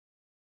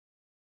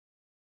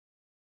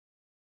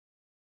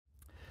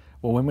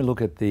Well, when we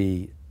look at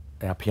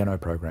our piano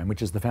program,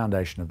 which is the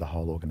foundation of the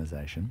whole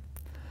organisation,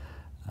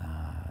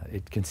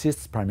 it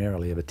consists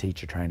primarily of a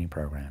teacher training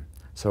program.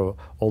 So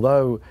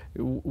although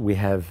we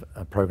have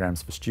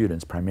programs for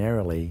students,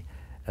 primarily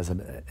as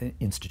an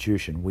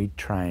institution, we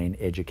train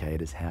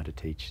educators how to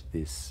teach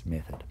this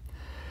method.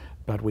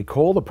 But we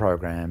call the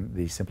program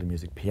the Simply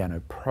Music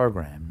Piano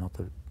Program, not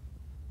the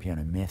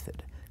piano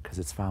method, because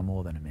it's far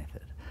more than a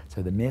method.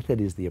 So the method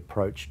is the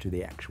approach to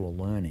the actual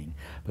learning,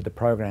 but the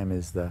program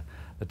is the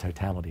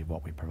totality of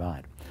what we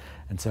provide.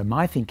 And so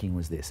my thinking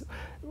was this.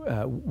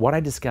 What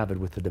I discovered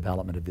with the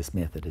development of this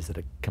method is that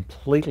it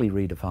completely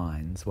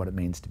redefines what it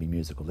means to be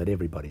musical, that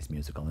everybody's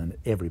musical and that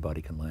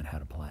everybody can learn how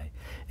to play.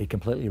 It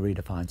completely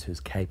redefines who's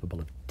capable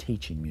of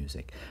teaching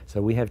music.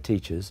 So we have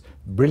teachers,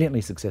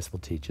 brilliantly successful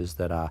teachers,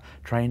 that are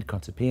trained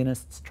concert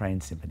pianists,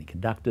 trained symphony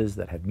conductors,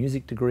 that have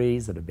music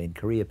degrees, that have been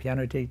career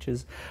piano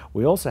teachers.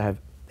 We also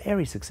have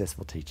very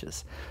successful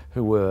teachers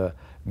who were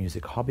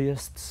music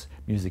hobbyists,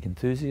 music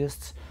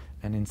enthusiasts,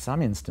 and in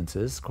some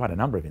instances, quite a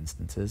number of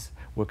instances,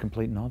 were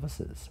complete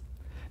novices.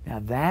 Now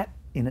that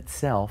in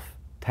itself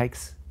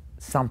takes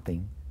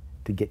something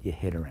to get your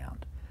head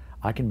around.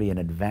 I can be an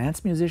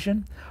advanced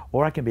musician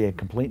or I can be a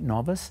complete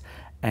novice,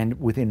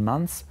 and within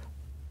months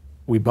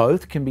we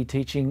both can be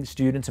teaching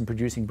students and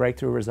producing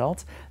breakthrough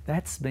results.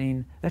 That's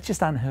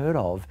just unheard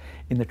of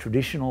in the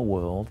traditional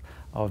world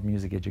of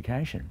music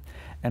education.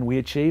 And we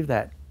achieve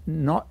that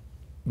not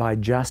by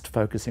just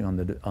focusing on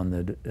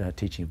the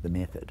teaching of the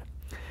method.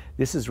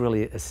 This is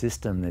really a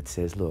system that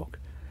says, look,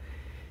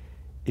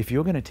 if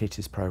you're going to teach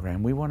this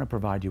program, we want to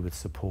provide you with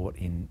support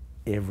in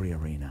every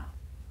arena.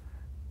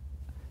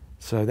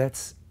 So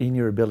that's in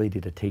your ability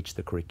to teach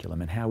the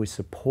curriculum and how we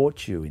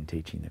support you in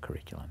teaching the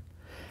curriculum,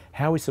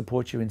 how we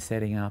support you in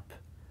setting up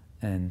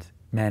and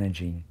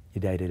managing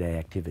your day-to-day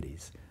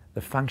activities,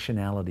 the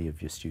functionality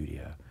of your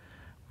studio.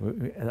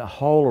 The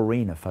whole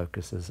arena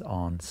focuses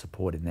on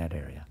support in that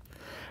area.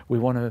 We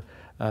want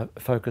to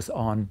focus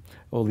on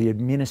all the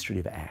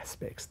administrative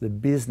aspects, the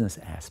business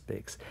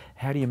aspects.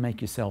 How do you make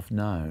yourself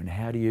known?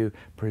 How do you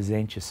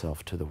present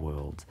yourself to the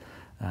world?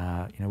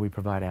 We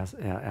provide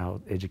our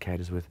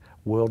educators with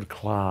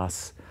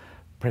world-class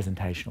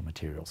presentational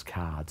materials,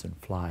 cards and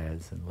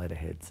flyers and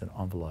letterheads and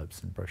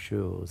envelopes and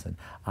brochures and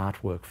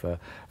artwork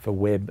for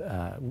web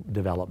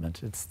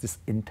development. It's this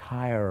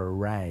entire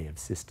array of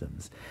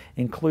systems,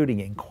 including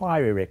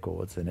inquiry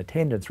records and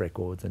attendance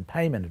records and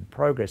payment and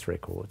progress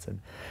records and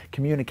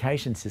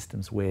communication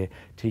systems where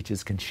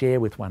teachers can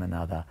share with one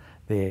another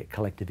their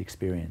collective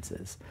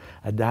experiences.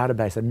 A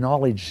database, a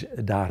knowledge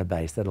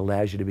database that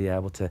allows you to be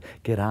able to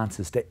get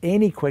answers to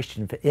any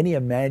question for any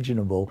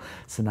imaginable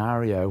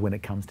scenario when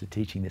it comes to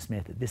teaching this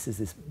method. This is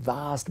this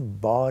vast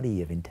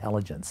body of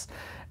intelligence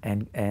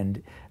and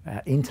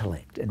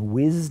intellect and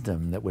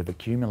wisdom that we've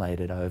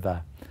accumulated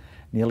over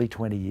nearly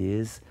 20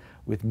 years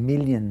with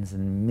millions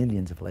and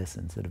millions of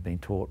lessons that have been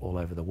taught all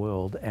over the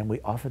world, and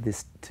we offer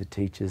this to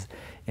teachers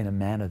in a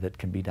manner that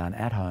can be done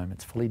at home.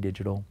 It's fully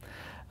digital.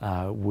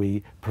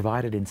 We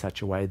provide it in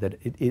such a way that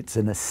it's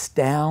an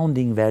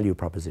astounding value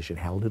proposition.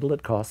 How little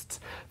it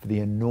costs for the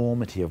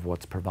enormity of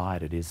what's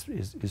provided is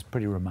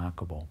pretty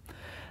remarkable.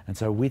 And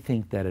so we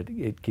think that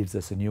it gives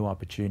us a new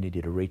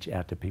opportunity to reach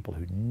out to people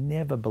who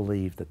never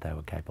believed that they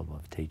were capable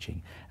of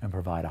teaching and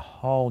provide a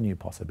whole new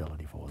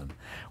possibility for them.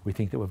 We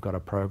think that we've got a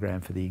program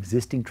for the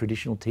existing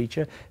traditional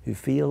teacher who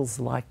feels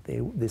like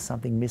there's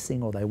something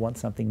missing or they want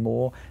something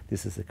more.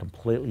 This is a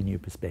completely new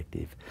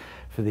perspective.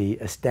 For the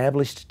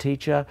established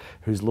teacher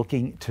who's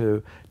looking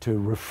to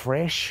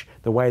refresh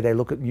the way they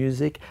look at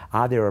music,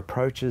 are there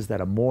approaches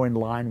that are more in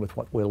line with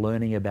what we're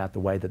learning about the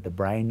way that the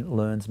brain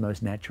learns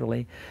most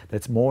naturally,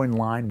 that's more in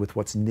line with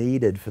what's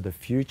needed for the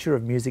future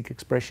of music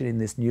expression in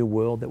this new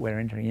world that we're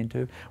entering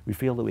into? We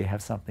feel that we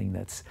have something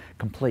that's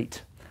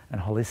complete and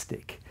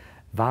holistic,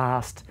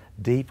 vast,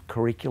 deep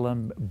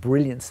curriculum,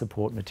 brilliant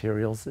support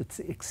materials. It's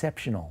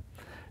exceptional,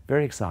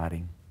 very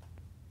exciting.